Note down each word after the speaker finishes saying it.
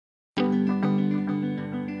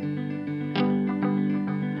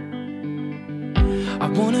I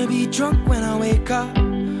wanna be drunk when I wake up,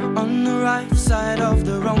 on the right side of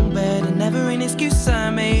the wrong bed, and never an excuse I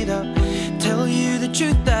made up. Tell you the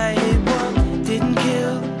truth, that it what didn't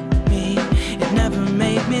kill me, it never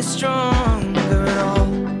made me stronger at all.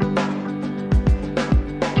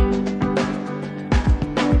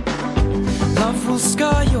 Love will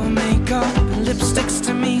scar your makeup and lipsticks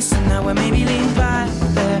to me, so now I maybe lean back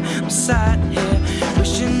there. I'm sat here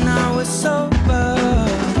wishing I was sober.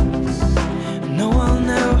 No, I'll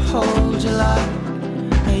never hold you like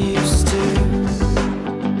I used to.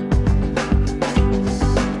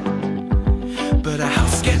 But a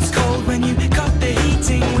house gets cold when you cut the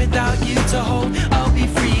heating. Without you to hold, I'll be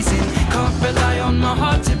freezing. Can't rely on my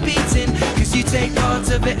heart to beating, cause you take parts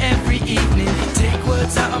of it every evening. Take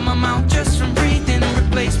words out of my mouth just from breathing, and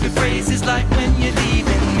replace with phrases like when you're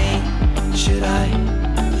leaving me. Should I,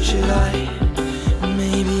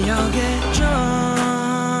 maybe I'll get drunk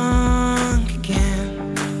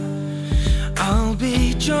again. I'll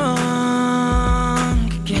be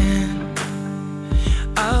drunk again.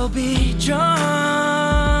 I'll be drunk